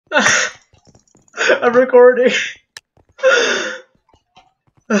I'm recording.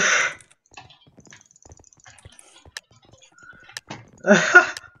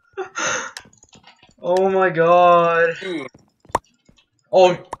 Oh my god.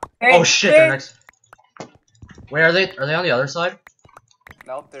 Oh, oh shit, they're next. Wait, are they on the other side?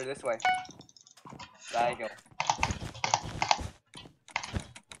 Nope, they're this way. There you go.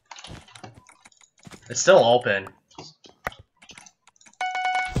 It's still open.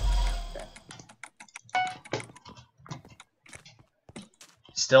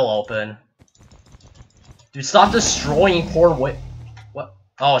 Still open. Dude, stop destroying poor What?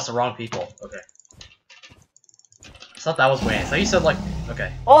 Oh, it's the wrong people. Okay. I thought that was Wayne. I thought you said, like,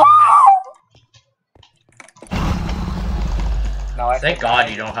 okay. Oh! No, Thank God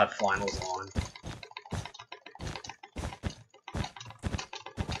you don't have finals on.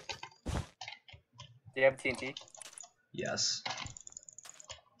 Do you have TNT? Yes.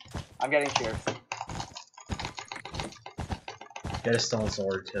 I'm getting cheers. Get a stone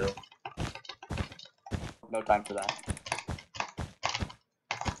sword, too. No time for that.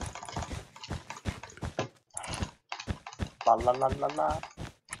 La la la la la.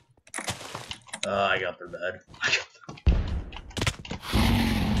 I got their bed.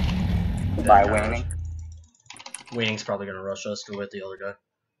 Goodbye, Waning. Waning's probably gonna rush us to with the other guy.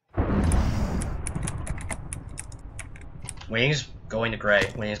 Waning's going to gray.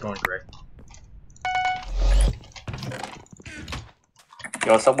 Waning's going to gray.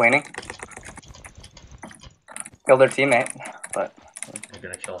 Yo, what's up, Waning? Kill their teammate, but... They're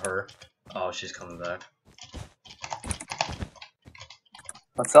gonna kill her. Oh, she's coming back.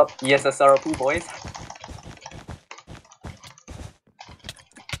 What's up, ESSROP boys?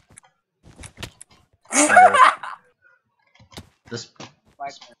 This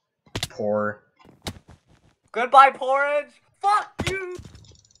poor. Goodbye, porridge! Fuck you!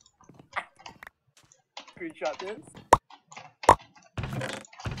 Screenshot this.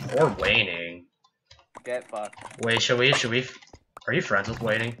 Poor Waning. Get fucked. Wait, should we? Are you friends with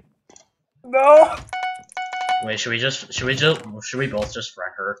Waning? No! Wait, should we both just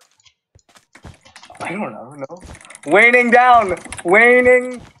friend her? I don't know, no. Waning down!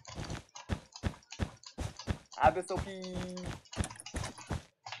 Waning! Abyss OP!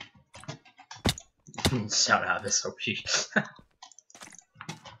 Shout out this OP.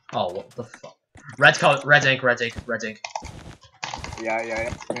 Oh, what the fuck? Red ink. Yeah.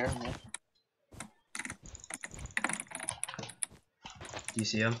 Here. Do you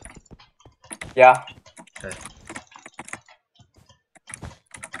see him? Yeah. Okay.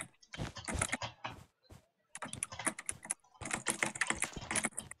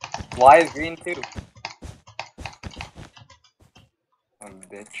 Why is green too?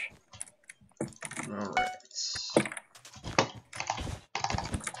 Bitch. Alright.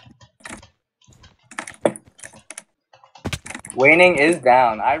 Waning is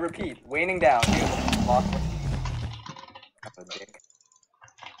down. I repeat, waning down.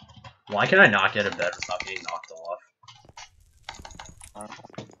 Why can I not get a bed without getting knocked off?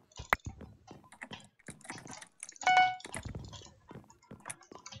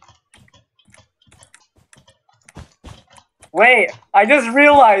 Wait, I just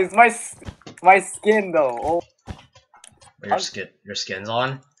realized my skin though. Oh. Your skin's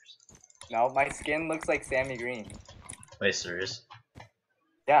on? No, my skin looks like Sammy Green. Wait, serious?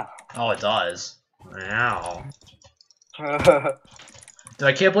 Yeah. Oh, it does. Wow. Dude,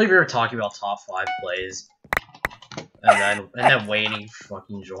 I can't believe we were talking about top 5 plays, and then Waning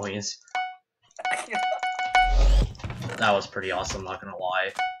fucking joins. That was pretty awesome. Not gonna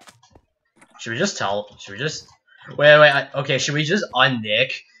lie. Should we just wait? Okay, should we just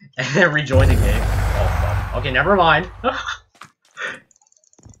unnick and then rejoin the game? Oh fuck. Okay, never mind.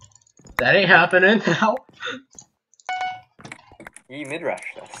 That ain't happening now. You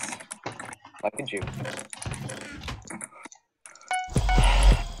mid-rush this. Look at you.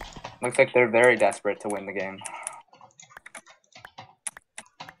 Looks like they're very desperate to win the game.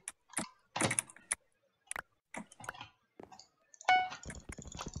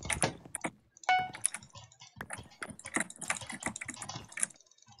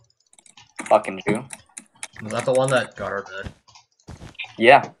 Fucking Jew. Was that the one that got our bed?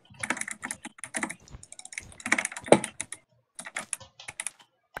 Yeah.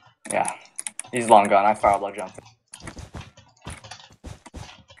 Yeah. He's long gone. I fireball jumped.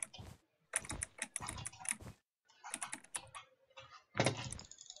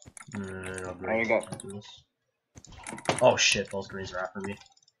 There you go. Oh shit, those greens are after me.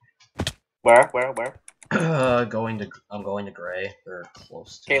 Where? I'm going to gray. They're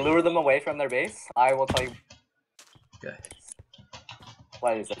close to Okay, lure them away from their base. I will tell you. Okay.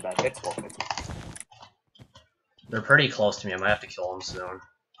 What is it, bad? It's full. It's full. They're pretty close to me. I might have to kill them soon.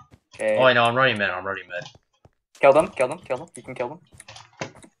 Okay. Oh, I know. I'm running mid. I'm running mid. Kill them. Kill them. Kill them. You can kill them.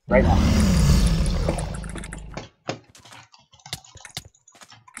 Right now.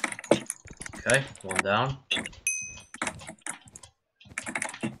 Okay, one down.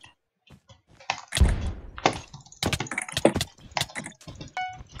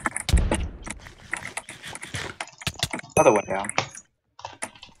 Another one down.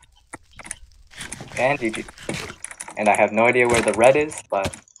 And GG. And I have no idea where the red is,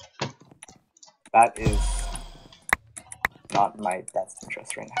 but that is not my best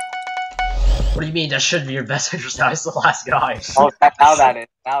interest right now. What do you mean? That should be your best interest. I was the last guy. Oh, now that is.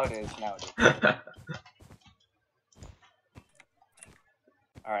 Now it is. Now it is.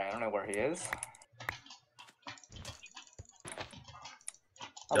 Alright, I don't know where he is.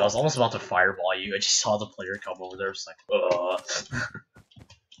 Dude, I was almost about to fireball you. I just saw the player come over there. Just like, ugh.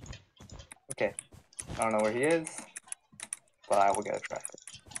 Okay. I don't know where he is, but I will get a tracker.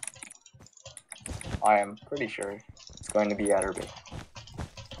 I am pretty sure it's going to be at our base.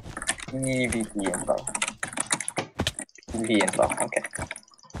 EVP info. EVP info, okay.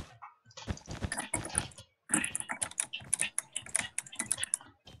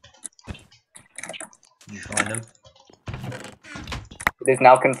 Did you find him? It is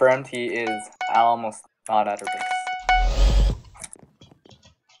now confirmed he is almost not at our base.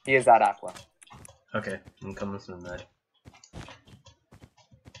 He is at Aqua. Okay, I'm coming through mid.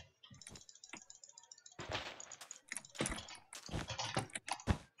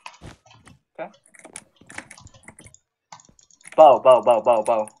 Okay.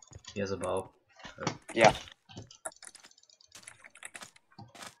 Bow. He has a bow. Yeah.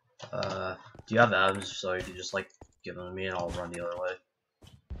 Do you have Adams so you can just like give them to me and I'll run the other way?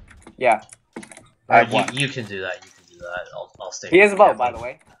 Yeah. I have Alright, one. you can do that. You can do that. I'll stay. He has a bow, camping. by the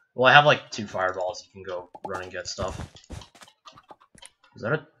way. Well, I have like 2 fireballs. You can go run and get stuff. Is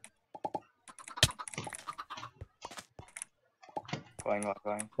that it? Going.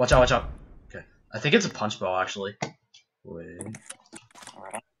 Watch out! Watch out! Okay, I think it's a punch bow actually. Wait.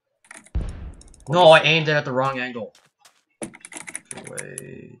 Alright. No, I aimed it at the wrong angle.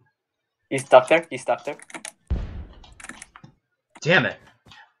 Wait. He's stuck there. He's stuck there. Damn it!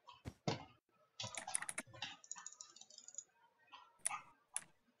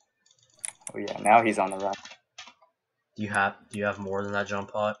 Oh yeah, now he's on the run. Do you have more than that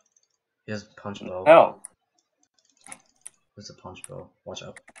jump pot? He has a punch bow. No. It's a punch bow. Watch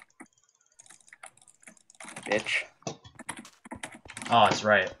out. Bitch. Oh, that's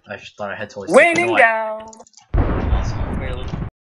right. I thought I had totally. Waning down!